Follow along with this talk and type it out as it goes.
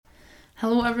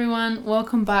Hello everyone,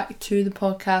 welcome back to the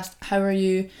podcast. How are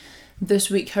you this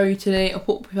week? How are you today? I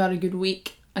hope you've had a good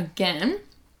week again.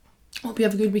 Hope you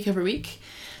have a good week every week.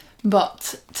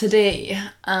 But today,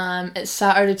 it's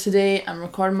Saturday today, I'm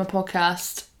recording my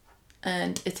podcast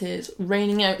and it is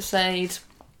raining outside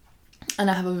and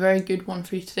I have a very good one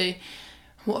for you today.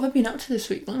 What have I been up to this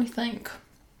week? Let me think.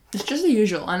 It's just the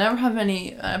usual. I never have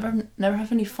any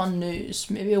fun news.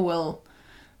 Maybe I will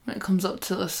when it comes up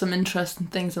to some interesting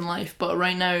things in life, but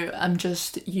right now I'm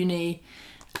just uni,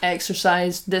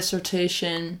 exercise,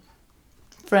 dissertation,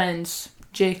 friends,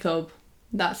 Jacob,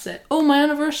 that's it. Oh, my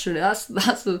anniversary, that's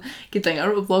a good thing. I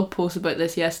wrote a blog post about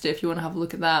this yesterday if you want to have a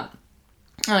look at that,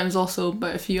 and it was also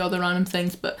about a few other random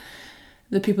things, but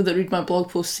the people that read my blog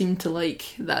post seem to like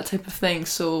that type of thing,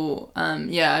 so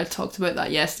I talked about that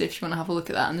yesterday if you want to have a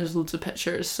look at that, and there's loads of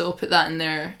pictures, so I'll put that in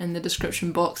there in the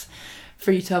description box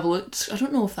for you to have a look. I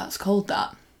don't know if that's called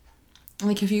that.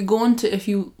 Like if you're listening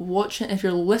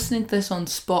to this on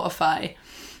Spotify,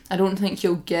 I don't think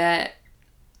you'll get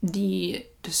the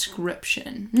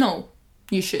description. No,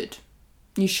 you should.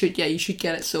 You should get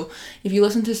it. So if you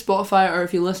listen to Spotify or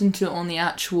if you listen to it on the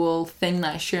actual thing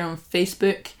that I share on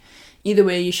Facebook, either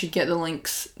way you should get the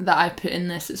links that I put in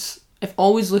this. If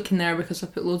always look in there because I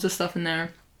put loads of stuff in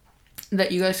there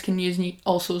that you guys can use, and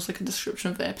also it's like a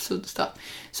description of the episode and stuff.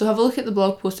 So have a look at the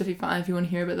blog post if you want to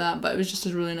hear about that. But it was just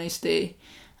a really nice day,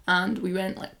 and we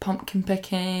went like pumpkin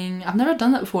picking. I've never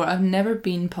done that before. I've never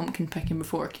been pumpkin picking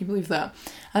before. Can you believe that?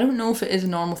 I don't know if it is a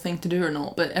normal thing to do or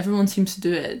not, but everyone seems to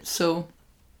do it. So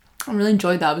I really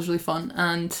enjoyed that. It was really fun,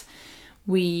 and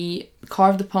we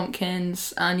carved the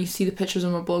pumpkins, and you see the pictures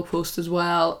on my blog post as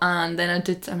well. And then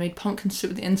I made pumpkin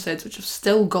soup with the insides, which I've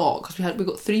still got because we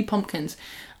got 3 pumpkins.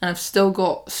 And I've still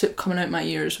got soup coming out my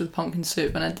ears with pumpkin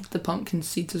soup. And I did the pumpkin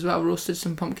seeds as well. Roasted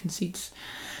some pumpkin seeds.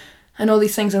 And all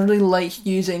these things. I really like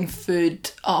using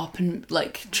food up and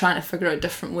like trying to figure out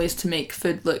different ways to make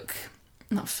food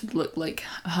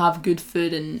have good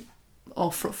food and all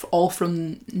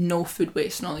from no food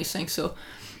waste and all these things. So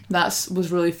that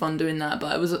was really fun doing that.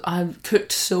 But I've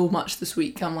cooked so much this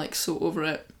week. I'm like so over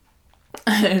it.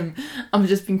 I've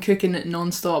just been cooking it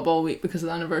non-stop all week because of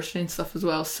the anniversary and stuff as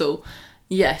well. So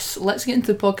yes, let's get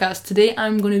into the podcast. Today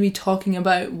I'm going to be talking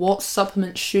about what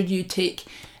supplements should you take,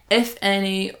 if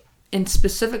any, and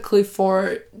specifically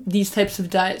for these types of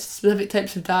diets, specific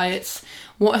types of diets,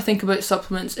 what I think about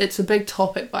supplements. It's a big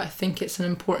topic, but I think it's an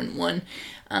important one.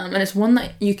 And it's one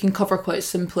that you can cover quite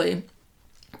simply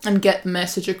and get the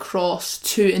message across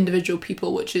to individual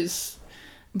people, which is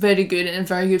very good and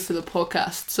very good for the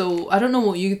podcast. So I don't know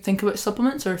what you think about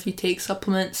supplements, or if you take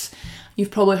supplements. You've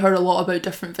probably heard a lot about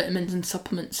different vitamins and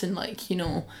supplements, and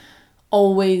there's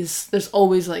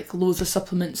always like loads of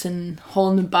supplements in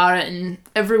Holland and Barrett and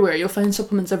everywhere. You'll find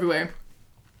supplements everywhere.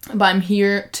 But I'm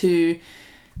here to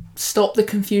stop the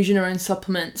confusion around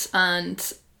supplements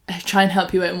and try and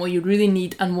help you out on what you really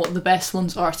need and what the best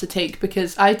ones are to take,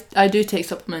 because I do take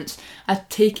supplements. I've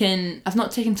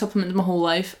not taken supplements my whole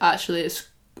life. Actually, it's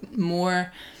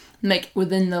more like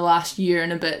within the last year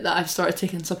and a bit that I've started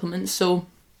taking supplements. So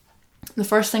the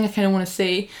first thing I kind of want to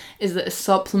say is that a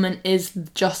supplement is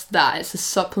just that. It's a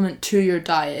supplement to your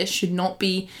diet. You should not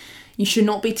be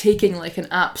taking like an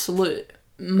absolute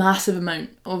massive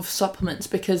amount of supplements,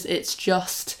 because it's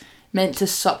just meant to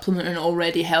supplement an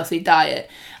already healthy diet.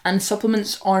 And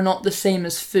supplements are not the same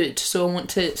as food. So I want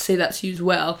to say that to you as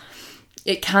well.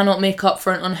 It cannot make up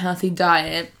for an unhealthy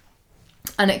diet,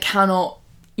 and it cannot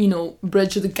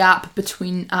bridge the gap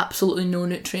between absolutely no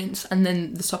nutrients and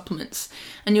then the supplements.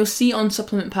 And you'll see on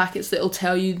supplement packets that it'll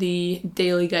tell you the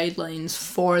daily guidelines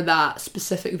for that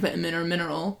specific vitamin or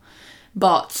mineral.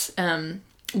 But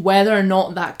whether or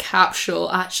not that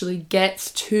capsule actually gets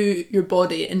to your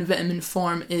body in vitamin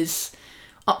form is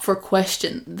up for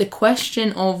question. The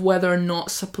question of whether or not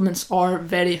supplements are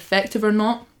very effective or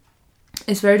not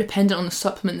is very dependent on the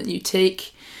supplement that you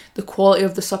take, the quality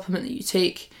of the supplement that you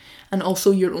take, and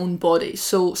also your own body.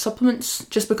 So supplements,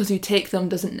 just because you take them,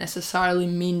 doesn't necessarily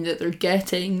mean that they're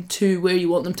getting to where you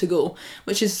want them to go,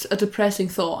 which is a depressing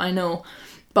thought, I know.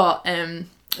 But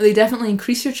they definitely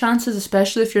increase your chances,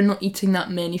 especially if you're not eating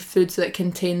that many foods that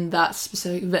contain that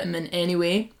specific vitamin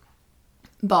anyway.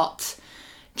 But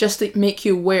just to make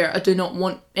you aware, I do not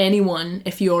want anyone,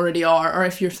 if you already are, or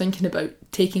if you're thinking about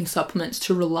taking supplements,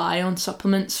 to rely on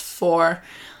supplements for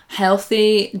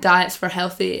healthy diets, for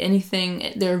healthy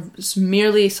anything. There's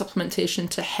merely supplementation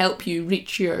to help you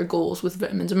reach your goals with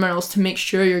vitamins and minerals, to make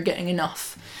sure you're getting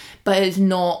enough, but it's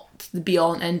not the be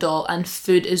all and end all. And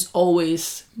food is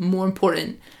always more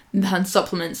important than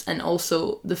supplements, and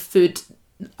also the food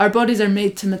our bodies are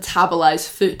made to metabolize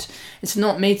food. It's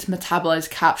not made to metabolize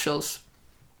capsules.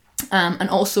 And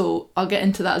also, I'll get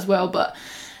into that as well, but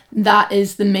that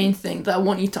is the main thing that I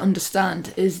want you to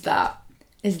understand, is that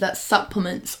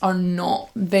supplements are not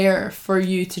there for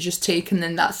you to just take and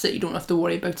then that's it, you don't have to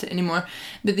worry about it anymore.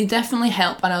 But they definitely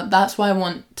help, and that's why I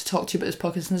want to talk to you about this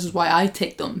podcast, and this is why I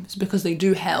take them, it's because they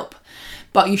do help.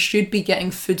 But you should be getting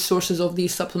food sources of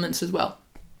these supplements as well.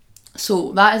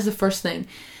 So that is the first thing.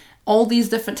 All these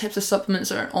different types of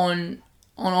supplements are on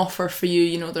offer for you,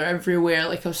 you know, they're everywhere.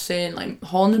 Like I was saying, like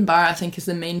Holland & Barrett I think is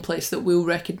the main place that we'll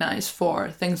recognise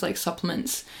for things like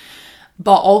supplements.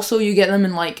 But also you get them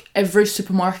in like every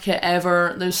supermarket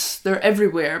ever. They're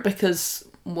everywhere because,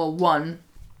 well, one,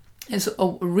 it's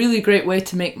a really great way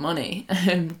to make money,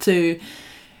 to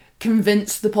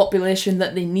convince the population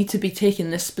that they need to be taking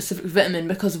this specific vitamin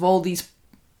because of all these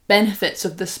benefits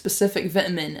of this specific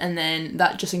vitamin, and then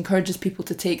that just encourages people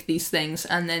to take these things,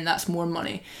 and then that's more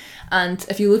money. And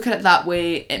if you look at it that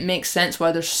way, it makes sense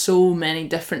why there's so many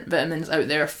different vitamins out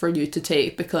there for you to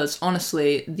take, because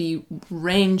honestly the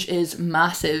range is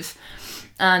massive,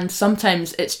 and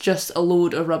sometimes it's just a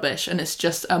load of rubbish and it's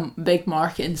just a big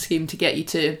marketing scheme to get you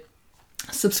to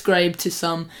subscribe to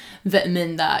some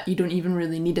vitamin that you don't even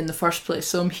really need in the first place.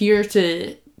 So I'm here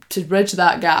to bridge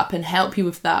that gap and help you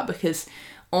with that, because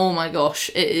oh my gosh,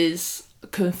 it is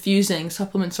confusing.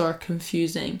 Supplements are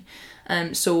confusing.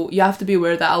 So you have to be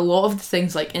aware that a lot of the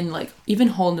things, like in like even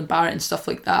Holland & Barrett and stuff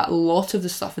like that, a lot of the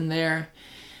stuff in there,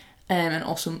 and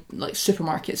also like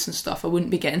supermarkets and stuff, I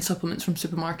wouldn't be getting supplements from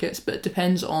supermarkets, but it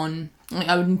depends on, like,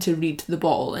 I would need to read the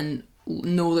bottle and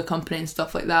know the company and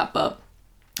stuff like that, but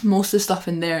most of the stuff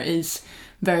in there is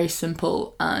very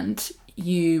simple, and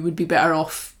you would be better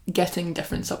off getting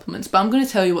different supplements. But I'm going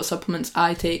to tell you what supplements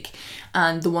I take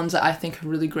and the ones that I think are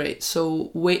really great,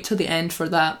 so wait till the end for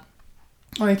that,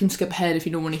 or you can skip ahead if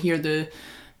you don't want to hear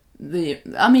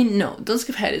no, don't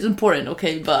skip ahead, it's important,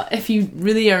 okay? But if you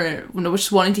really are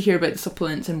just wanting to hear about the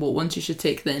supplements and what ones you should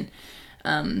take, then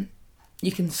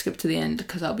you can skip to the end,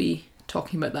 because I'll be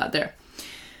talking about that there.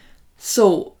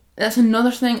 So that's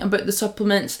another thing about the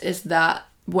supplements, is that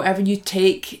whatever you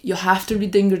take, you have to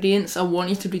read the ingredients. I want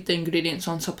you to read the ingredients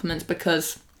on supplements,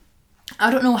 because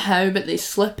I don't know how, but they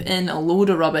slip in a load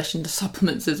of rubbish into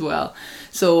supplements as well.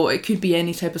 So it could be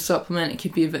any type of supplement, it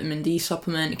could be a vitamin D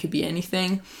supplement, it could be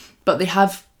anything, but they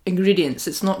have ingredients.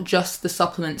 It's not just the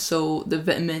supplement, so the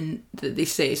vitamin that they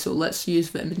say. So let's use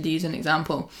vitamin D as an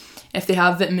example. If they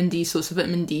have vitamin D, so it's a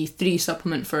vitamin D3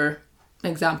 supplement for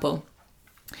example,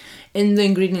 in the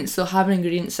ingredients they'll have an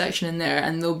ingredient section in there,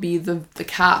 and there'll be the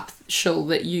capsule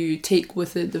that you take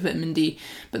with the vitamin D,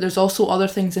 but there's also other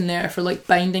things in there for like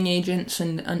binding agents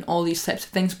and all these types of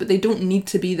things, but they don't need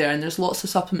to be there. And there's lots of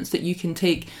supplements that you can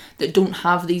take that don't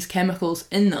have these chemicals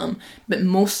in them, but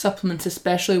most supplements,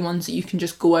 especially ones that you can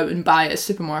just go out and buy at a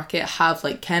supermarket, have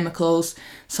like chemicals,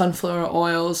 sunflower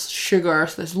oils, sugar.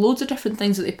 So there's loads of different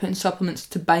things that they put in supplements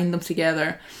to bind them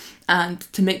together and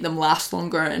to make them last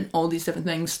longer, and all these different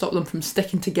things, stop them from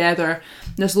sticking together.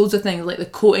 There's loads of things like the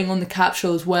coating on the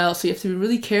capsule as well, so you have to be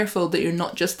really careful that you're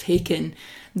not just taking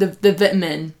the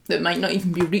vitamin that might not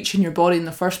even be reaching your body in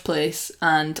the first place,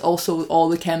 and also all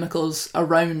the chemicals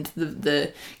around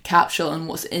the capsule and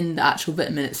what's in the actual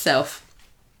vitamin itself.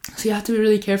 So you have to be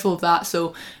really careful of that.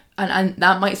 So and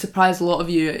that might surprise a lot of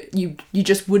you. You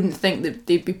just wouldn't think that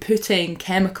they'd be putting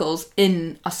chemicals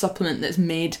in a supplement that's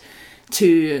made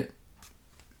to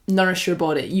nourish your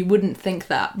body. You wouldn't think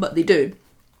that, but they do,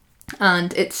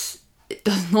 and it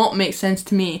does not make sense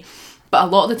to me. But a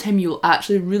lot of the time you'll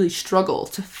actually really struggle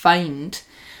to find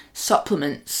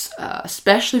supplements,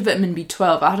 especially vitamin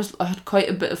B12. I had quite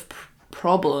a bit of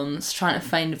problems trying to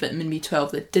find vitamin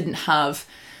B12 that didn't have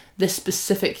this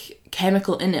specific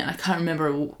chemical in it. I can't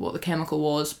remember what the chemical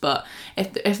was, but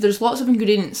if there's lots of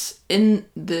ingredients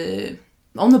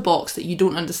on the box that you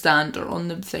don't understand, or on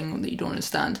the thing that you don't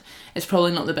understand, it's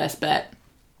probably not the best bet.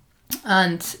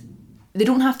 And they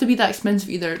don't have to be that expensive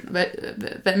either.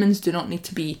 Vitamins do not need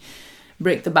to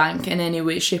break the bank in any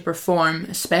way, shape or form,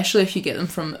 especially if you get them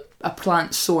from a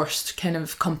plant sourced kind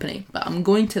of company. But I'm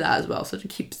going to that as well, so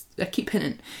I keep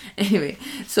hinting. Anyway,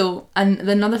 so, and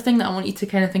another thing that I want you to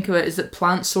kind of think about is that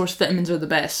plant sourced vitamins are the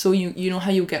best. So you know how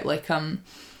you get like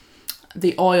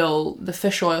the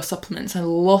fish oil supplements, and a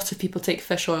lot of people take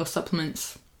fish oil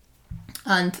supplements,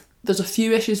 and there's a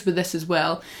few issues with this as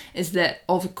well, is that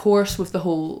of course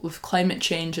with climate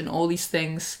change and all these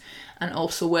things, and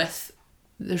also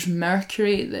there's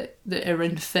mercury that are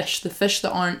in fish, the fish that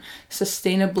aren't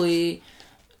sustainably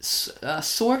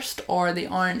sourced, or they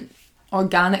aren't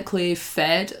organically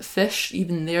fed fish,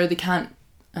 even there they can't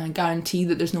guarantee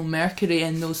that there's no mercury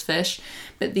in those fish,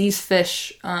 but these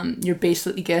fish, you're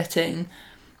basically getting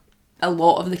a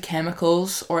lot of the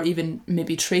chemicals, or even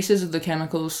maybe traces of the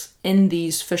chemicals, in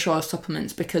these fish oil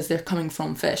supplements because they're coming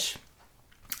from fish.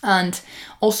 And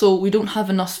also, we don't have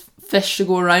enough fish to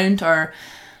go around. Our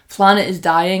planet is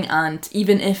dying, and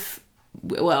even if,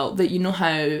 you know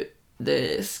how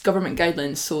the government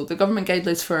guidelines, so the government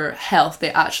guidelines for health,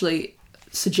 they actually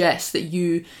suggest that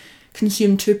you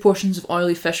consume 2 portions of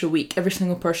oily fish a week. Every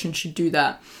single person should do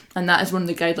that, and that is one of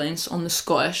the guidelines on the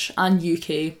Scottish and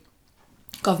UK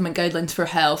government guidelines for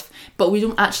health. But we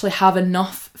don't actually have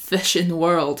enough fish in the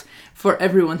world for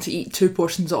everyone to eat 2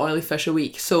 portions of oily fish a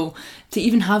week. So to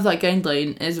even have that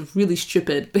guideline is really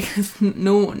stupid, because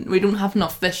we don't have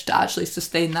enough fish to actually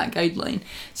sustain that guideline.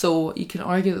 So you can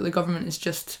argue that the government is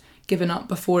just giving up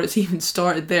before it's even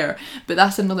started there, but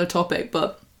that's another topic.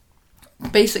 But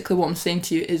basically what I'm saying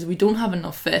to you is we don't have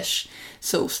enough fish,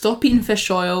 so stop eating fish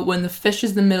oil when the fish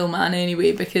is the middleman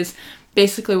anyway, because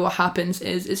basically what happens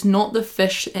is it's not the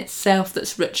fish itself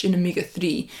that's rich in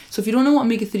omega-3. So if you don't know what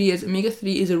omega-3 is,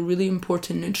 omega-3 is a really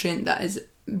important nutrient that is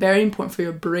very important for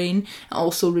your brain. It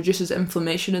also reduces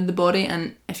inflammation in the body,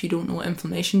 and if you don't know what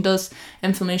inflammation does,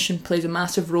 inflammation plays a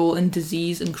massive role in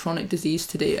disease and chronic disease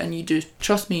today, and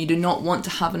trust me, you do not want to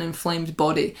have an inflamed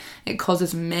body. It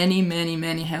causes many, many,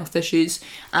 many health issues,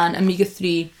 and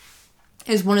omega-3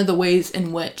 is one of the ways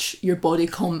in which your body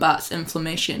combats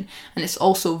inflammation, and it's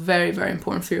also very, very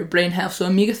important for your brain health. So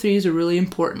omega-3 is a really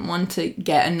important one to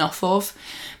get enough of,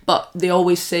 but they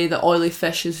always say that oily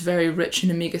fish is very rich in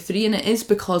omega-3, and it is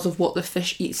because of what the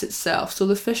fish eats itself. So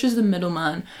the fish is the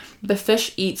middleman. The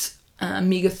fish eats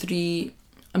omega-3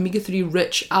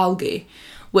 rich algae,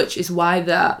 which is why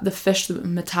the fish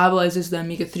metabolizes the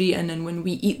omega-3, and then when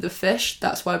we eat the fish,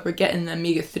 that's why we're getting the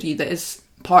omega-3 that is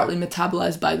partly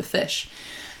metabolized by the fish.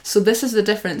 So this is the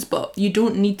difference, but you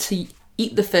don't need to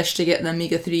eat the fish to get the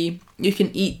omega-3. You can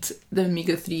eat the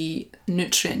omega-3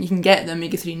 nutrient. You can get the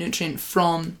omega-3 nutrient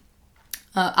from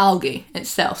algae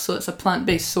itself. So it's a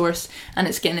plant-based source, and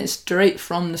it's getting it straight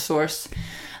from the source.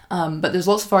 But there's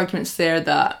lots of arguments there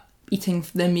that eating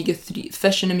the omega-3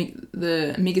 fish and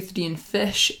the omega-3 in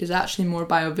fish is actually more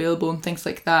bioavailable and things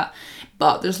like that.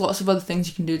 But there's lots of other things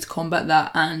you can do to combat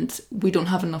that, and we don't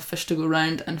have enough fish to go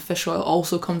around. And fish oil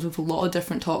also comes with a lot of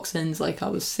different toxins, like I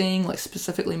was saying, like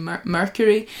specifically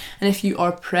mercury. And if you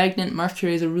are pregnant,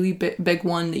 mercury is a really big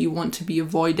one that you want to be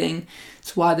avoiding.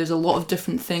 That's why there's a lot of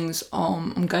different things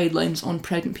on guidelines on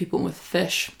pregnant people with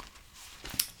fish.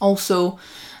 Also,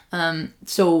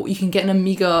 so you can get an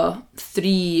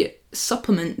omega-3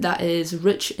 supplement that is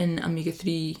rich in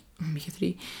omega-3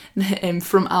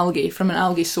 from an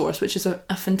algae source, which is a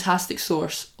fantastic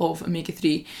source of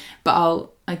omega-3. But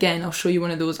I'll show you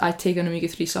one of those. I take an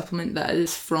omega-3 supplement that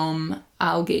is from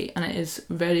algae, and it is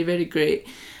very, very great.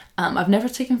 I've never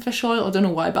taken fish oil, I don't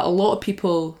know why, but a lot of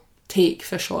people take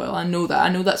fish oil. I know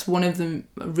that's one of the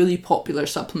really popular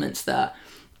supplements that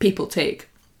people take.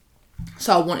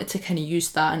 So I wanted to kind of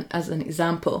use that as an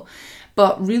example.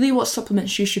 But really what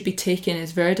supplements you should be taking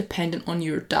is very dependent on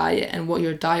your diet and what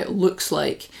your diet looks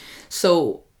like.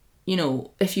 So,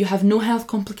 if you have no health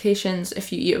complications,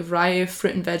 if you eat a variety of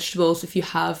fruit and vegetables, if you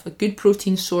have a good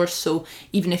protein source, so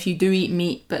even if you do eat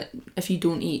meat, but if you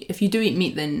do eat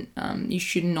meat, then you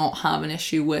should not have an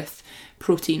issue with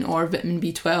protein or vitamin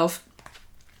B12.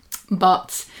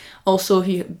 But also if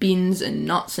you have beans and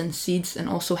nuts and seeds and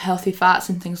also healthy fats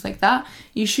and things like that,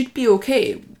 you should be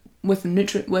okay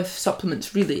with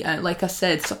supplements, really. Like I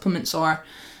said, supplements are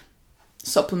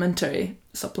supplementary.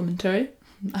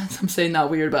 I'm saying that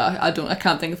weird, but I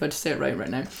can't think if I just say it right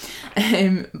now.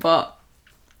 But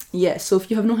yeah, so if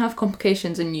you have no health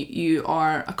complications and you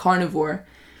are a carnivore,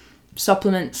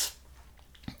 supplements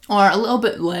are a little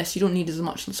bit less. You don't need as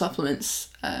much supplements,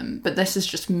 but this is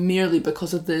just merely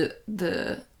because of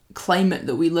the climate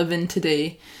that we live in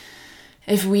today.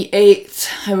 If we ate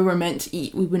how we were meant to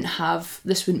eat,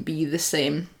 this wouldn't be the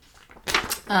same.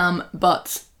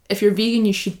 But if you're vegan,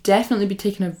 you should definitely be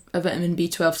taking a vitamin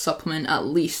B12 supplement at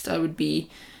least. I would be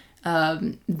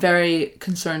very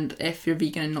concerned if you're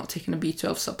vegan and not taking a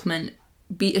B12 supplement.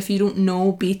 If you don't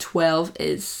know, vitamin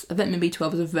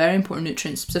B12 is a very important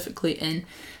nutrient, specifically in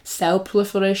cell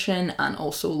proliferation and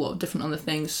also a lot of different other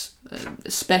things,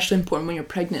 especially important when you're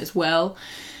pregnant as well.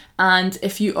 And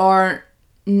if you are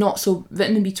not, so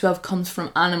vitamin B12 comes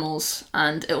from animals,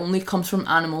 and it only comes from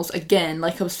animals. Again,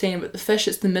 like I was saying about the fish,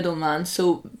 it's the middleman.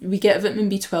 So we get vitamin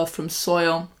B12 from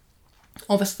soil.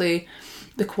 Obviously,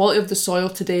 the quality of the soil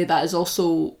today, that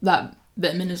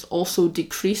vitamin is also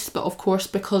decreased, but of course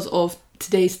because of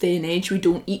today's day and age. We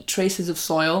don't eat traces of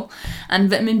soil. And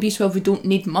vitamin B12, we don't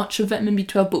need much of vitamin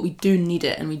B12, but we do need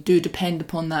it, and we do depend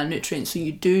upon that nutrient. So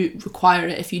you do require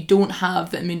it. If you don't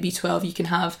have vitamin B12, you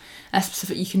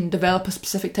can develop a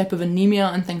specific type of anemia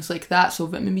and things like that. So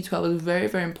vitamin B12 is very,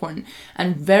 very important,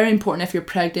 and very important if you're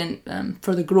pregnant,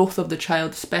 for the growth of the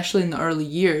child, especially in the early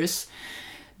years.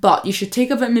 But you should take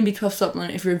a vitamin B12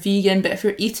 supplement if you're vegan. But if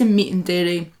you're eating meat and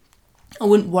dairy, I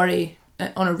wouldn't worry.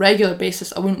 On a regular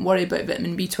basis, I wouldn't worry about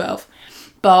vitamin B12.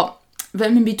 But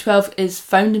vitamin B12 is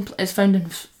found in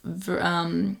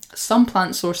some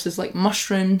plant sources like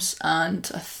mushrooms,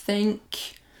 and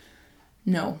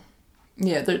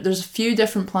there's a few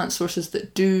different plant sources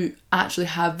that do actually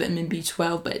have vitamin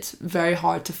B12, but it's very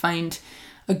hard to find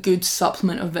a good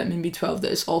supplement of vitamin B12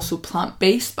 that is also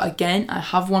plant-based. But again, I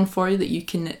have one for you that you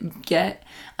can get,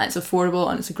 and it's affordable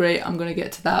and it's great. I'm going to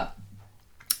get to that.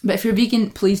 But if you're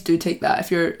vegan, please do take that. If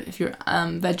you're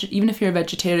even if you're a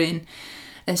vegetarian,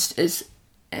 it's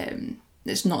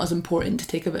not as important to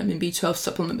take a vitamin B12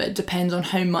 supplement, but it depends on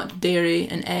how much dairy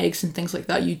and eggs and things like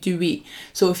that you do eat.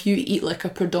 So if you eat like a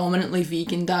predominantly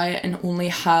vegan diet and only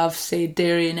have, say,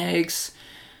 dairy and eggs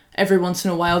every once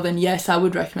in a while, then yes, I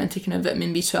would recommend taking a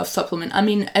vitamin B12 supplement. I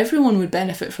mean, everyone would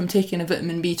benefit from taking a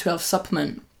vitamin B12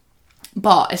 supplement,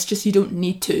 but it's just you don't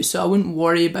need to, so I wouldn't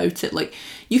worry about it. Like,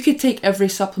 you could take every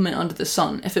supplement under the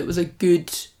sun if it was a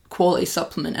good quality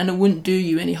supplement, and it wouldn't do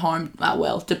you any harm.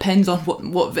 Well, depends on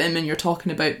what vitamin you're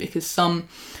talking about, because some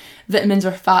vitamins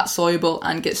are fat soluble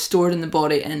and get stored in the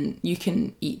body, and you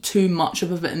can eat too much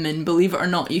of a vitamin. Believe it or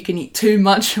not, you can eat too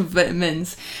much of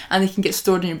vitamins and they can get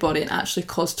stored in your body and actually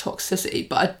cause toxicity.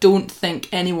 But I don't think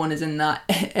anyone is going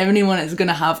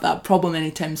to have that problem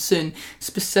anytime soon,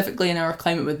 specifically in our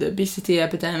climate with the obesity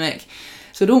epidemic.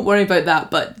 So don't worry about that,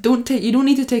 but you don't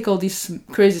need to take all these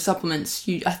crazy supplements.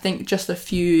 I think just a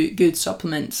few good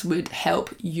supplements would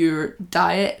help your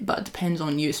diet, but it depends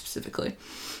on you specifically.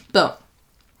 But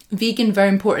vegan, very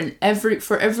important.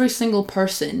 For every single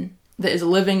person that is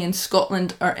living in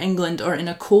Scotland or England or in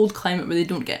a cold climate where they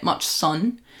don't get much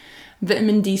sun,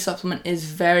 vitamin D supplement is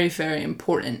very, very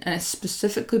important. And it's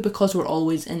specifically because we're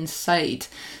always inside.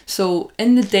 So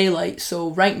in the daylight,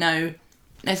 so right now,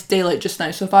 it's daylight just now.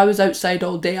 So if I was outside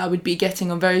all day, I would be getting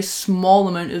a very small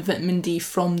amount of vitamin D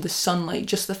from the sunlight,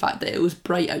 just the fact that it was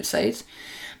bright outside.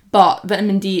 But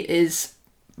vitamin D is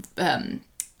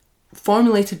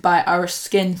formulated by our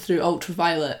skin through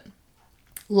ultraviolet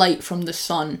light from the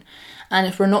sun, and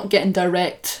if we're not getting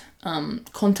direct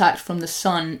contact from the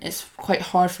sun, it's quite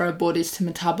hard for our bodies to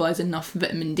metabolize enough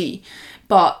vitamin D.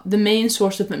 But the main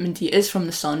source of vitamin D is from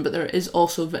the sun, but there is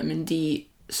also vitamin D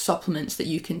supplements that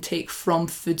you can take from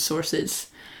food sources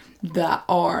that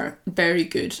are very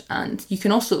good. And you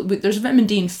can also, there's vitamin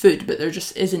D in food, but there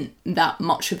just isn't that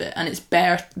much of it, and it's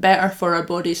better for our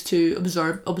bodies to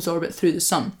absorb it through the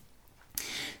sun.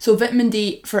 So vitamin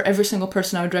D for every single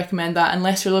person, I would recommend that.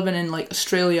 Unless you're living in like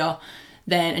Australia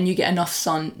and you get enough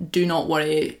sun, do not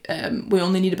worry. We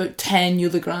only need about 10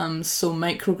 milligrams, so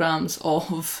micrograms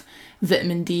of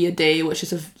vitamin D a day, which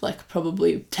is like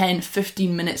probably 10-15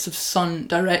 minutes of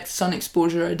direct sun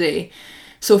exposure a day.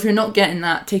 So if you're not getting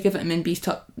that, take a vitamin D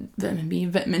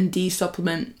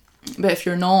supplement. But if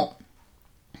you're not,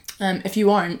 if you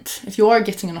are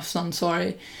getting enough sun,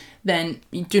 then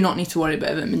you do not need to worry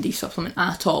about a vitamin D supplement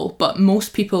at all. But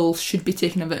most people should be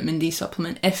taking a vitamin D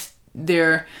supplement if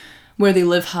where they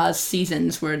live has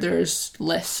seasons where there's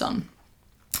less sun.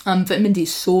 Vitamin D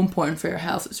is so important for your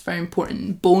health. It's very important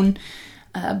in bone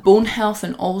health,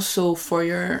 and also for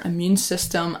your immune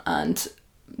system and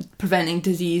preventing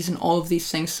disease and all of these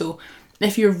things. So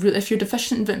if you're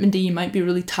deficient in vitamin D, you might be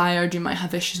really tired. You might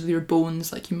have issues with your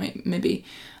bones, like you might maybe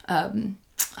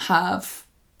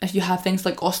if you have things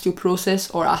like osteoporosis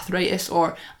or arthritis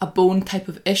or a bone type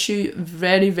of issue,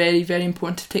 very, very, very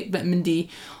important to take vitamin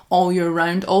D all year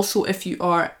round. Also, if you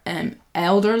are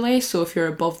elderly, so if you're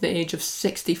above the age of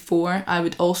 64, I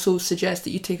would also suggest that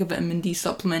you take a vitamin D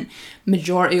supplement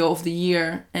majority of the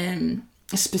year,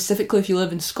 specifically if you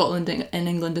live in Scotland and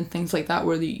England and things like that,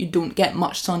 where you don't get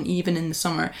much sun even in the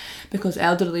summer, because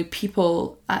elderly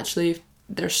people actually,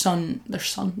 their skin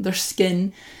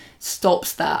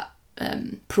stops that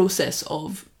process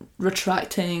of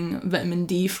retracting vitamin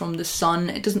D from the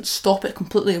sun. It doesn't stop it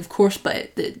completely, of course, but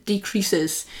it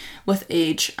decreases with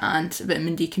age, and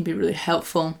vitamin D can be really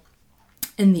helpful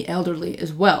in the elderly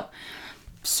as well.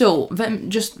 So vitamin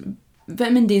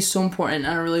D is so important,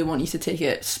 and I really want you to take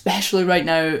it, especially right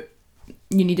now.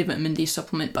 You need a vitamin D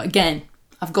supplement, but again,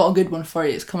 I've got a good one for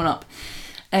you. It's coming up.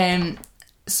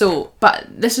 But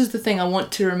this is the thing I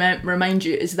want to remind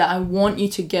you, is that I want you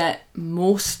to get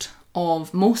most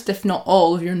of most, if not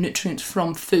all, of your nutrients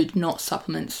from food, not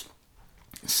supplements.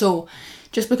 So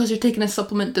just because you're taking a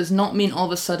supplement does not mean all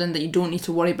of a sudden that you don't need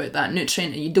to worry about that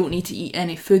nutrient and you don't need to eat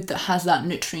any food that has that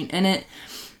nutrient in it.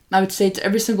 I would say to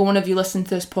every single one of you listening to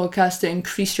this podcast to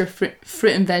increase your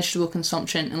fruit and vegetable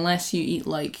consumption, unless you eat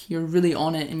like you're really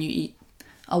on it and you eat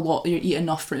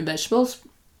enough fruit and vegetables.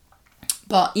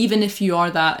 But even if you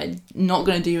are that, it's not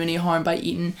going to do you any harm by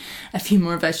eating a few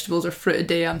more vegetables or fruit a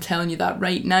day. I'm telling you that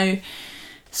right now.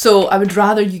 So I would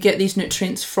rather you get these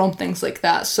nutrients from things like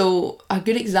that. So a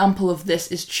good example of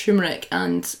this is turmeric.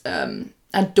 And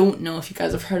I don't know if you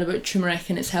guys have heard about turmeric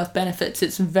and its health benefits.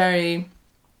 It's a very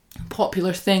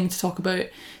popular thing to talk about.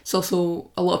 It's also,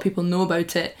 a lot of people know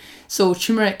about it. So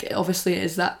turmeric obviously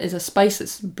is a spice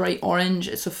that's bright orange.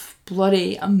 It's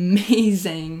bloody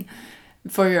amazing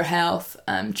for your health.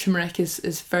 Turmeric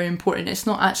is very important. It's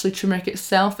not actually turmeric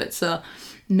itself, it's a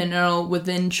mineral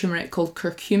within turmeric called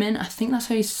curcumin. I think that's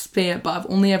how you say it, but I've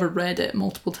only ever read it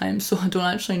multiple times, so I don't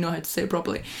actually know how to say it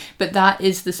properly. But that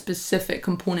is the specific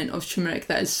component of turmeric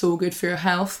that is so good for your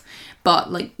health.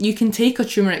 But like, you can take a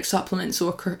turmeric supplement, so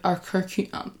a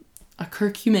curcumin,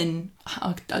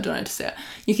 I don't know how to say it.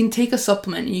 You can take a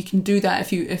supplement, and you can do that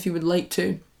if you would like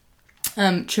to.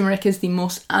 Turmeric is the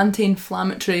most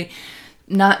anti-inflammatory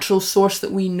natural source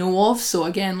that we know of. So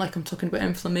again, like I'm talking about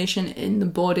inflammation in the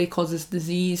body causes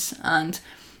disease and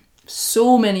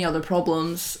so many other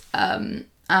problems.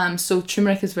 So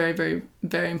turmeric is very, very,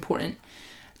 very important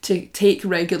to take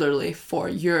regularly for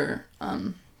your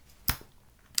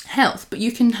health. But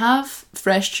you can have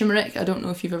fresh turmeric. I don't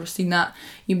know if you've ever seen that.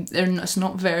 It's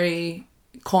not very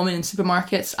common in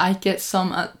supermarkets. I get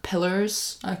some at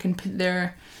Pillars. I can put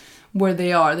where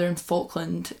they are. They're in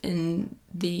Falkland in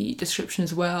the description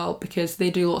as well, because they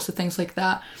do lots of things like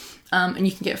that. And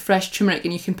you can get fresh turmeric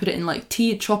and you can put it in like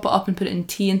tea, chop it up and put it in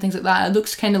tea and things like that. It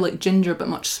looks kind of like ginger but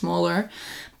much smaller.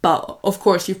 But of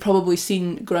course you've probably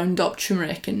seen ground up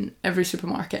turmeric in every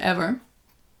supermarket ever.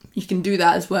 You can do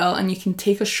that as well, and you can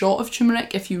take a shot of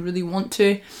turmeric if you really want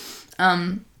to.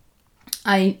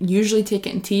 I usually take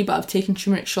it in tea, but I've taken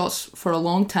turmeric shots for a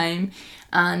long time,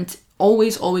 and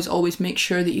always make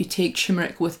sure that you take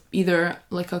turmeric with either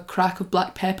like a crack of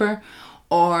black pepper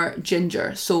or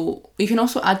ginger. So you can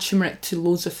also add turmeric to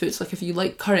loads of foods. Like if you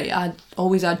like curry,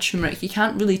 always add turmeric. You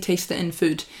can't really taste it in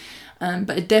food,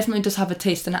 but it definitely does have a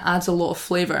taste and it adds a lot of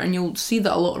flavour, and you'll see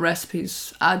that a lot of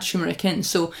recipes add turmeric in.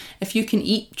 So if you can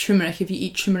eat turmeric, if you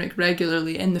eat turmeric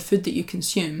regularly in the food that you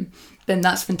consume, then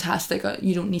that's fantastic.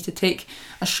 You don't need to take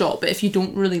a shot. But if you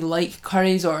don't really like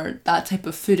curries or that type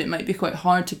of food, it might be quite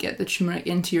hard to get the turmeric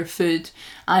into your food.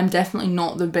 I'm definitely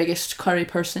not the biggest curry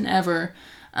person ever.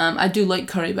 I do like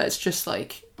curry, but it's just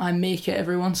like I make it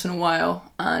every once in a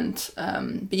while. And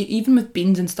but even with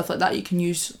beans and stuff like that, you can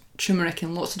use turmeric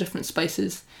and lots of different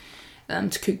spices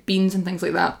to cook beans and things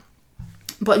like that.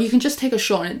 But you can just take a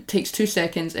shot and it takes 2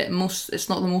 seconds. It's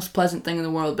not the most pleasant thing in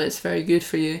the world, but it's very good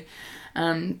for you.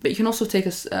 But you can also take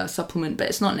a supplement, but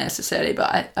it's not necessary.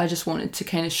 But I just wanted to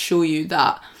kind of show you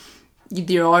that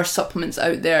there are supplements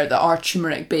out there that are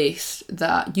turmeric based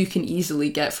that you can easily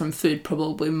get from food,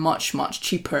 probably much, much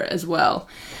cheaper as well.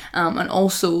 And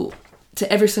also,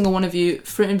 to every single one of you,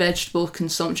 fruit and vegetable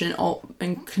consumption,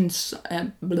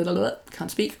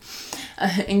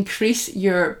 increase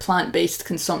your plant-based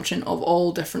consumption of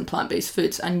all different plant-based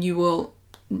foods, and you will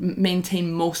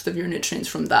maintain most of your nutrients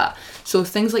from that. So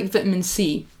things like vitamin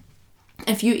C,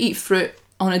 if you eat fruit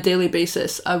on a daily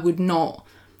basis, I would not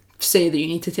say that you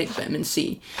need to take vitamin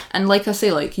C. And like I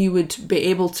say, like, you would be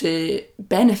able to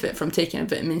benefit from taking a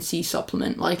vitamin C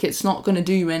supplement. Like, it's not going to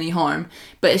do you any harm,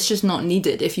 but it's just not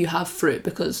needed if you have fruit,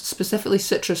 because specifically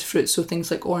citrus fruits, so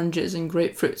things like oranges and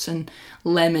grapefruits and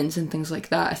lemons and things like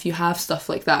that, if you have stuff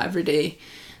like that every day,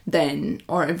 then,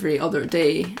 or every other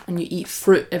day, and you eat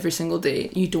fruit every single day,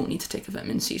 you don't need to take a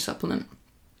vitamin C supplement.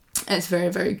 It's very,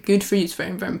 very good for you. It's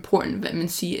very, very important. Vitamin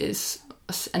C is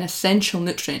an essential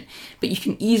nutrient, but you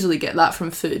can easily get that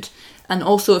from food. And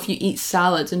also, if you eat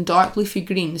salads and dark leafy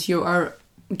greens, you are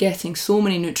getting so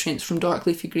many nutrients from dark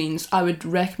leafy greens. I would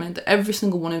recommend that every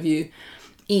single one of you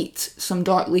eat some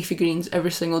dark leafy greens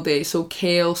every single day. So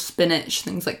kale, spinach,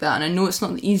 things like that. And I know it's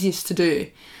not the easiest to do.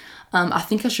 I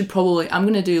think I'm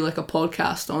going to do like a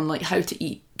podcast on like how to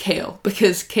eat kale,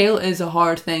 because kale is a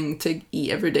hard thing to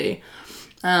eat every day.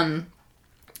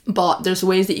 But there's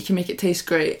ways that you can make it taste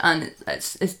great, and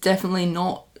it's definitely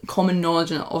not common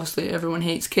knowledge, and obviously everyone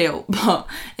hates kale, but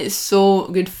it's so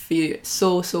good for you. It's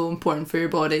so important for your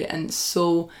body, and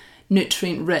so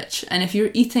nutrient rich. And if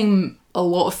you're eating a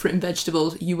lot of fruit and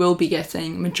vegetables, you will be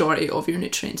getting majority of your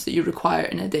nutrients that you require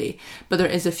in a day. But there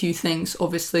is a few things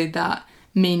obviously that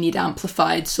may need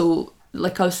amplified. So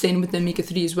like I was saying with the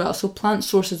omega-3 as well, so plant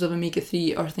sources of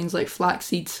omega-3 are things like flax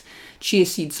seeds, chia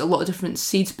seeds, a lot of different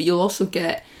seeds, but you'll also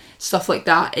get stuff like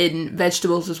that in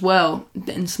vegetables as well,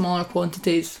 in smaller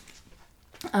quantities,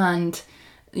 and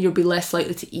you'll be less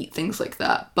likely to eat things like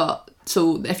that. But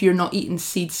so if you're not eating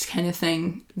seeds kind of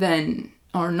thing, then,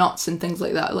 or nuts and things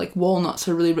like that, like walnuts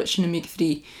are really rich in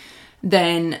omega-3,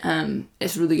 then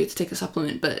it's really good to take a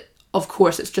supplement. But of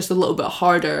course it's just a little bit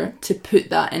harder to put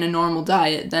that in a normal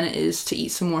diet than it is to eat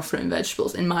some more fruit and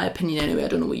vegetables, in my opinion anyway. I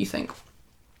don't know what you think.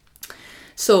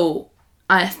 So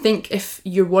I think if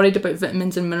you're worried about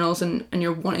vitamins and minerals and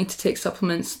you're wanting to take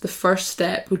supplements, the first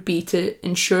step would be to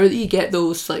ensure that you get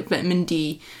those, like vitamin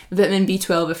D, vitamin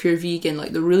B12 if you're vegan,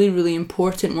 like the really, really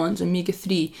important ones,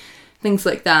 omega-3, things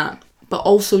like that. But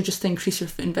also just to increase your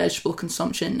fruit and vegetable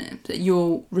consumption, that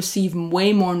you'll receive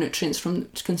way more nutrients from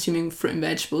consuming fruit and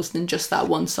vegetables than just that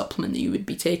one supplement that you would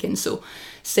be taking. So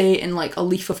say in like a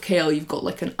leaf of kale, you've got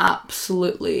like an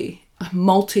absolutely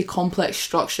multi-complex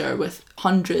structure with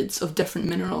hundreds of different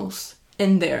minerals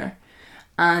in there,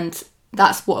 and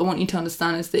that's what I want you to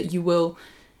understand, is that you will,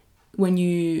 when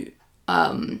you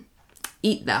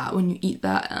eat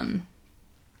that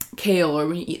kale, or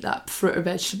when you eat that fruit or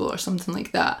vegetable or something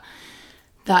like that,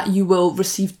 that you will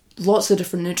receive lots of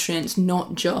different nutrients,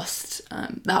 not just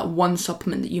that one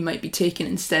supplement that you might be taking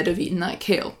instead of eating that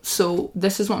kale. So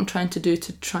this is what I'm trying to do,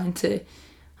 to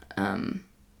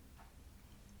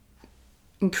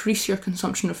increase your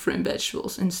consumption of fruit and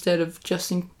vegetables instead of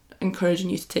just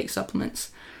encouraging you to take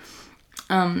supplements.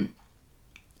 And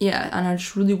I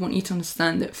just really want you to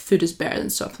understand that food is better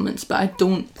than supplements, but I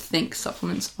don't think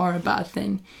supplements are a bad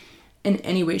thing in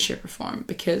any way, shape or form,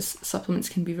 because supplements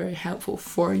can be very helpful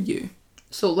for you.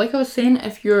 So like I was saying,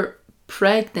 if you're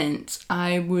pregnant,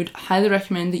 I would highly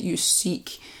recommend that you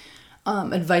seek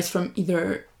advice from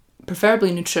either, preferably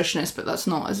a nutritionist, but that's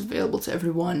not as available to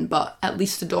everyone, but at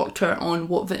least a doctor, on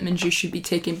what vitamins you should be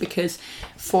taking, because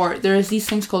there is these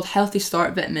things called Healthy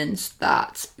Start vitamins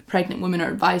that pregnant women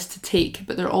are advised to take,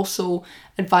 but they're also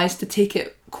advised to take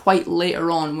it quite later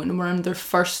on, when we're on their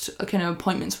first kind of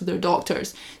appointments with their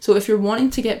doctors. So if you're wanting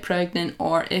to get pregnant,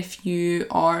 or if you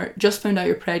are just found out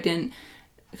you're pregnant,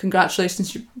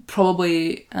 congratulations, you're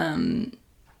probably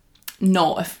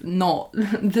not. If not,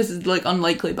 this is like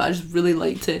unlikely, but I just really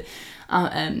like to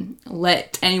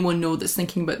let anyone know that's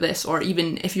thinking about this, or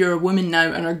even if you're a woman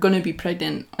now and are going to be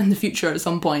pregnant in the future at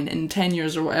some point in 10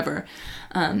 years or whatever,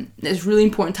 it's really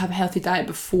important to have a healthy diet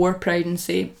before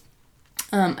pregnancy,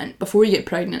 and before you get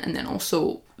pregnant, and then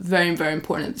also very, very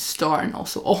important at the start, and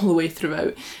also all the way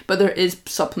throughout. But there is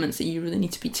supplements that you really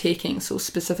need to be taking, so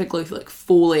specifically like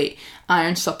folate,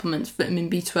 iron supplements, vitamin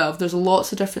B12. There's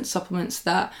lots of different supplements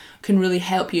that can really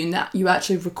help you, and that you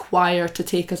actually require to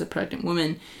take as a pregnant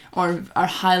woman, or are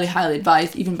highly, highly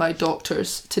advised even by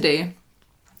doctors today.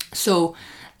 So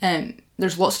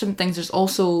there's lots of different things. There's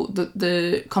also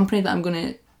the company that I'm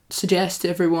going to suggest to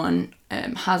everyone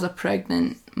has a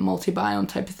pregnant multi-biome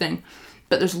type of thing,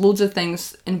 but there's loads of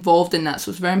things involved in that,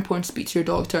 so it's very important to speak to your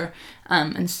doctor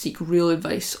and seek real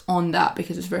advice on that,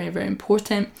 because it's very, very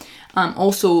important.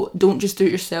 Also, don't just do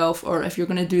it yourself, or if you're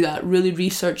going to do that, really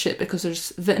research it, because there's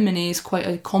vitamin A is quite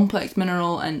a complex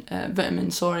mineral and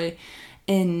vitamin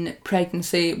in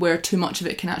pregnancy, where too much of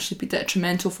it can actually be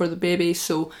detrimental for the baby.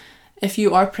 So if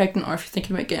you are pregnant, or if you're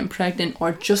thinking about getting pregnant,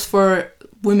 or just for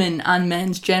women and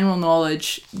men's general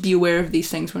knowledge, be aware of these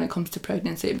things when it comes to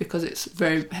pregnancy, because it's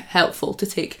very helpful to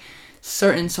take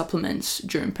certain supplements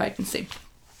during pregnancy.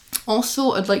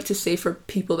 Also, I'd like to say for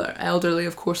people that are elderly,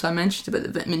 of course I mentioned about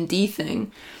the vitamin D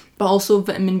thing, but also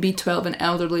vitamin B12 in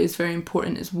elderly is very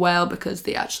important as well, because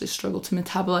they actually struggle to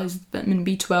metabolize vitamin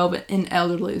B12 in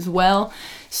elderly as well.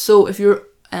 So if you're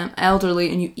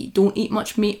elderly and you don't eat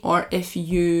much meat, or if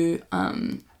you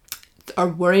are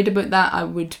worried about that, I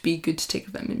would be good to take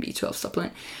a vitamin B12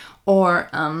 supplement, or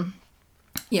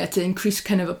to increase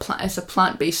kind of as a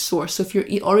plant-based source. So if you're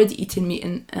already eating meat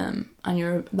and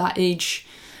you're that age,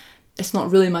 it's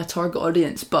not really my target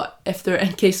audience, but if there,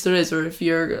 in case there is, or if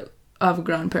you have a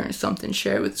grandparent or something,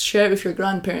 share it with your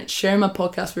grandparents, share my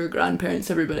podcast with your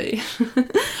grandparents, everybody.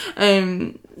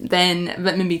 Then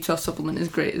vitamin B12 supplement is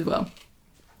great as well.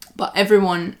 But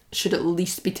everyone should at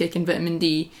least be taking vitamin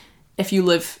D. If you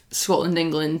live Scotland,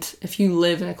 England, if you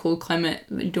live in a cold climate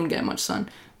that you don't get much sun,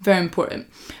 very important.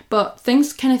 But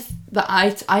things kind of that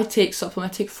I take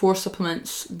 4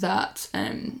 supplements that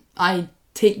I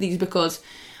take these because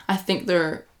I think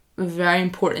they're very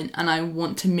important and I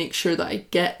want to make sure that I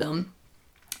get them.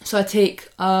 So I take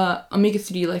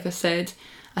omega-3, like I said.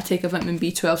 I take a vitamin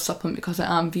B12 supplement because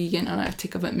I am vegan, and I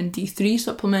take a vitamin D3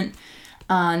 supplement.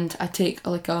 and I take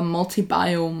like a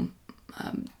multi-biome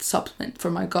supplement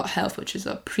for my gut health, which is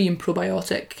a pre and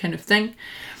probiotic kind of thing.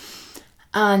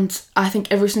 And I think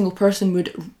every single person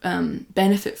would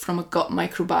benefit from a gut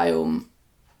microbiome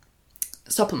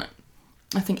supplement.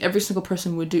 I think every single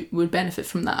person would benefit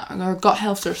from that. Our gut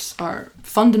health are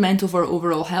fundamental for our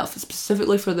overall health,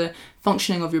 specifically for the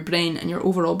functioning of your brain and your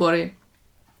overall body.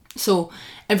 So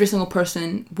every single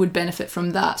person would benefit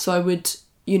from that. So I would,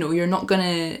 you're not going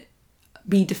to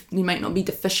you might not be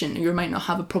deficient, or you might not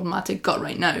have a problematic gut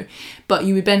right now, but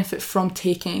you would benefit from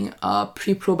taking a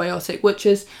pre-probiotic, which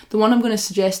is the one I'm going to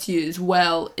suggest to you as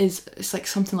well. It's like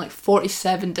something like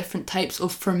 47 different types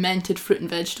of fermented fruit and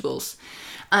vegetables,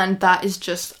 and that is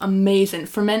just amazing.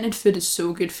 Fermented food is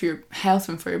so good for your health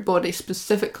and for your body,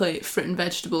 specifically fruit and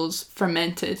vegetables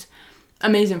fermented.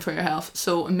 Amazing for your health,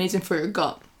 so amazing for your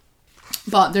gut.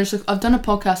 But I've done a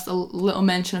podcast, a little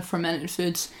mention of fermented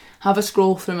foods. Have a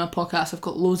scroll through my podcast. I've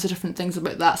got loads of different things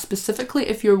about that. Specifically,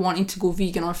 if you're wanting to go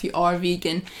vegan, or if you are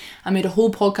vegan, I made a whole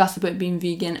podcast about being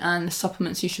vegan and the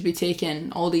supplements you should be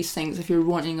taking, all these things. If you're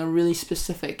wanting a really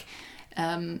specific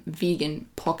vegan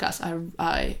podcast,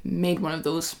 I made one of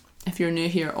those if you're new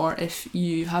here or if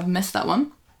you have missed that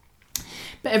one.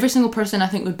 But every single person I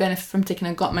think would benefit from taking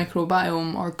a gut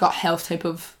microbiome or gut health type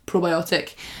of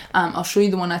probiotic. I'll show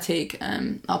you the one I take.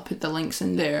 I'll put the links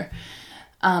in there.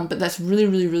 But that's really,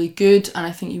 really, really good, and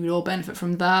I think you would all benefit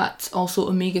from that. Also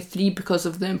omega-3, because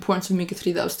of the importance of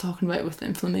omega-3 that I was talking about with the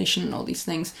inflammation and all these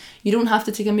things. You don't have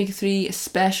to take omega-3,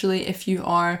 especially if you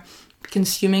are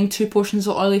consuming 2 portions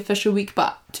of oily fish a week,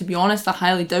 but to be honest, I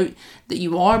highly doubt that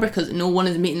you are, because no one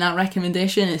is meeting that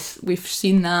recommendation. We've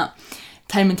seen that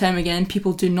time and time again.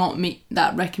 People do not meet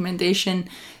that recommendation.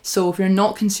 So if you're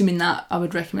not consuming that, I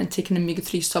would recommend taking an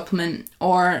omega-3 supplement.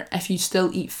 Or if you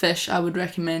still eat fish, I would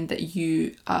recommend that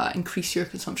you increase your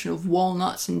consumption of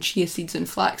walnuts and chia seeds and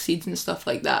flax seeds and stuff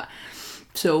like that.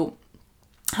 So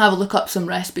have a look up some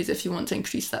recipes if you want to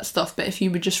increase that stuff. But if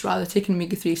you would just rather take an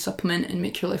omega-3 supplement and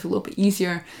make your life a little bit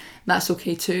easier, that's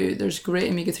okay too. There's a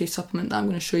great omega-3 supplement that I'm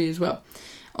going to show you as well.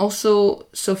 Also,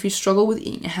 so if you struggle with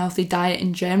eating a healthy diet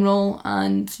in general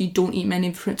and you don't eat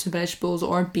many fruits and vegetables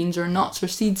or beans or nuts or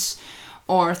seeds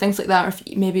or things like that, or if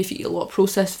you eat a lot of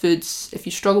processed foods, if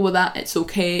you struggle with that, it's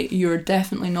okay. You're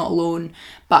definitely not alone.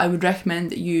 But I would recommend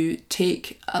that you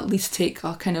at least take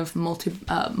a kind of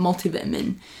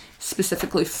multivitamin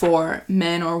specifically for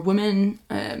men or women.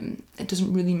 It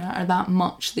doesn't really matter that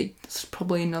much. It's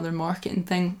probably another marketing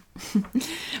thing.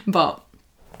 But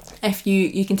if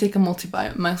you can take a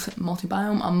multivitamin,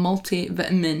 a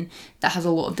multivitamin that has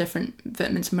a lot of different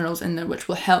vitamins and minerals in there, which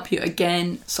will help you.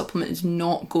 Again, supplement is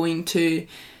not going to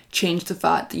change the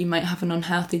fact that you might have an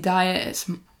unhealthy diet. It's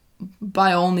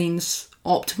by all means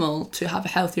optimal to have a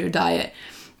healthier diet,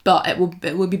 but it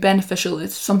will be beneficial.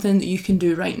 It's something that you can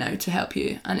do right now to help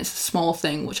you, and it's a small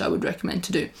thing which I would recommend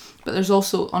to do. But there's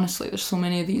also, honestly, there's so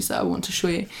many of these that I want to show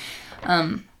you.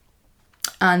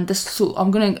 And this, so I'm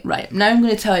going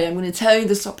to tell you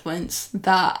the supplements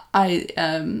that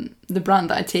the brand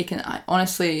that I take, and I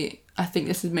think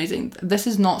this is amazing. This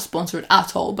is not sponsored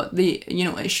at all, but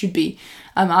it should be.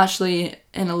 I was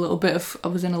in a little bit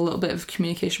of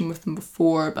communication with them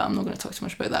before, but I'm not going to talk too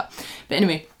much about that. But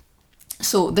anyway,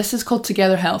 so this is called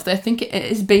Together Health. I think it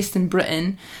is based in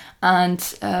Britain, and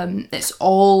it's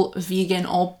all vegan,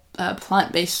 all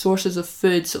plant-based sources of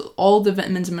food. So all the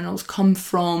vitamins and minerals come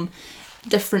from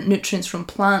different nutrients from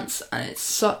plants, and it's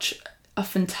such a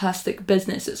fantastic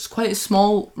business. It's quite a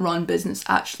small run business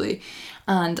actually,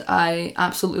 and I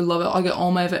absolutely love it. I get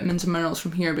all my vitamins and minerals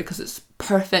from here because it's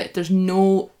perfect. There's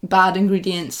no bad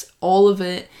ingredients. All of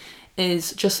it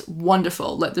is just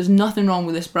wonderful. Like, there's nothing wrong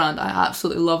with this brand. I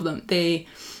absolutely love them.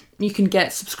 You can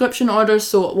get subscription orders.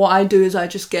 So what I do is I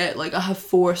just get, I have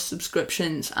 4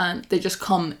 subscriptions, and they just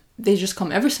come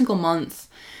every single month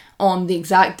on the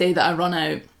exact day that I run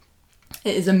out.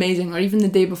 It is amazing, or even the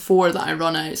day before that I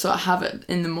run out, so I have it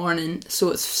in the morning. So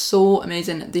it's so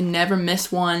amazing. They never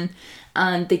miss one,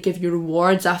 and they give you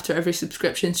rewards after every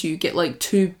subscription. So you get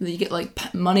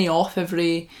money off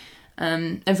every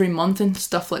month and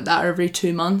stuff like that, or every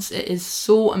 2 months. It is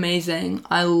so amazing.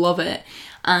 I love it,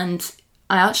 and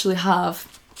I actually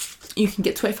you can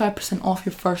get 25% off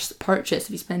your first purchase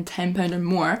if you spend £10 or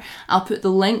more. I'll put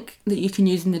the link that you can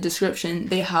use in the description.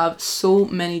 They have so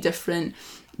many different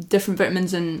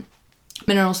vitamins and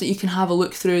minerals that you can have a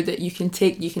look through, that you can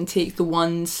take the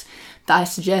ones that I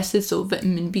suggested. So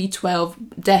vitamin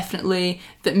B12 definitely,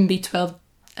 vitamin B12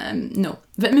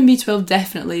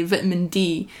 definitely, vitamin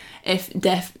D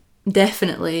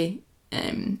definitely,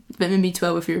 vitamin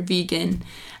B12 if you're vegan,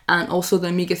 and also the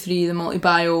omega-3, the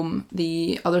multibiome,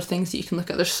 the other things that you can look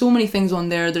at. There's so many things on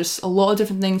there. There's a lot of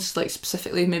different things, like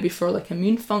specifically maybe for like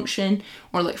immune function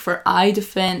or like for eye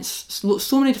defense.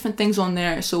 So many different things on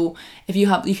there. So if you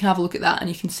can have a look at that and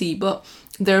you can see. But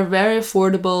they're very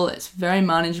affordable. It's very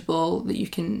manageable. That you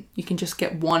can just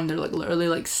get one. They're like literally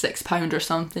like £6 or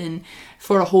something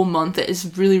for a whole month. It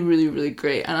is really, really, really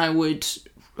great. And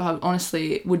I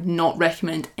honestly would not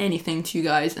recommend anything to you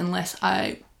guys unless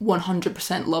I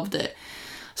 100% loved it.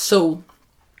 So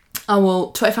I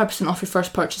will 25% off your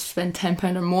first purchase, spend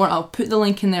 £10 or more. I'll put the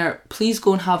link in there. Please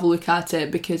go and have a look at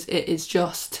it, because it's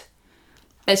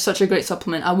such a great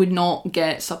supplement. I would not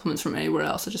get supplements from anywhere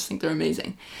else. I just think they're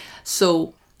amazing.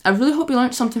 So I really hope you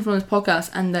learned something from this podcast,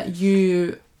 and that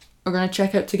you are going to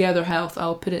check out Together Health.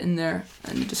 I'll put it in there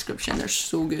in the description. They're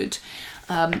so good.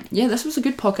 This was a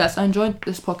good podcast. I enjoyed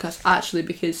this podcast actually,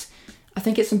 because I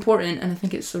think it's important, and I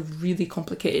think it's a really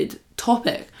complicated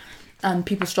topic, and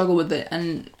people struggle with it,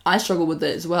 and I struggle with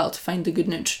it as well, to find the good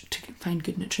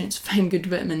nutrients, find good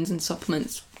vitamins and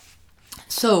supplements.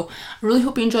 So I really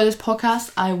hope you enjoy this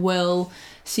podcast. I will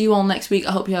see you all next week.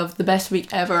 I hope you have the best week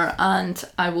ever, and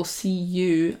I will see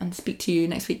you and speak to you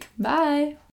next week.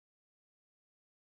 Bye.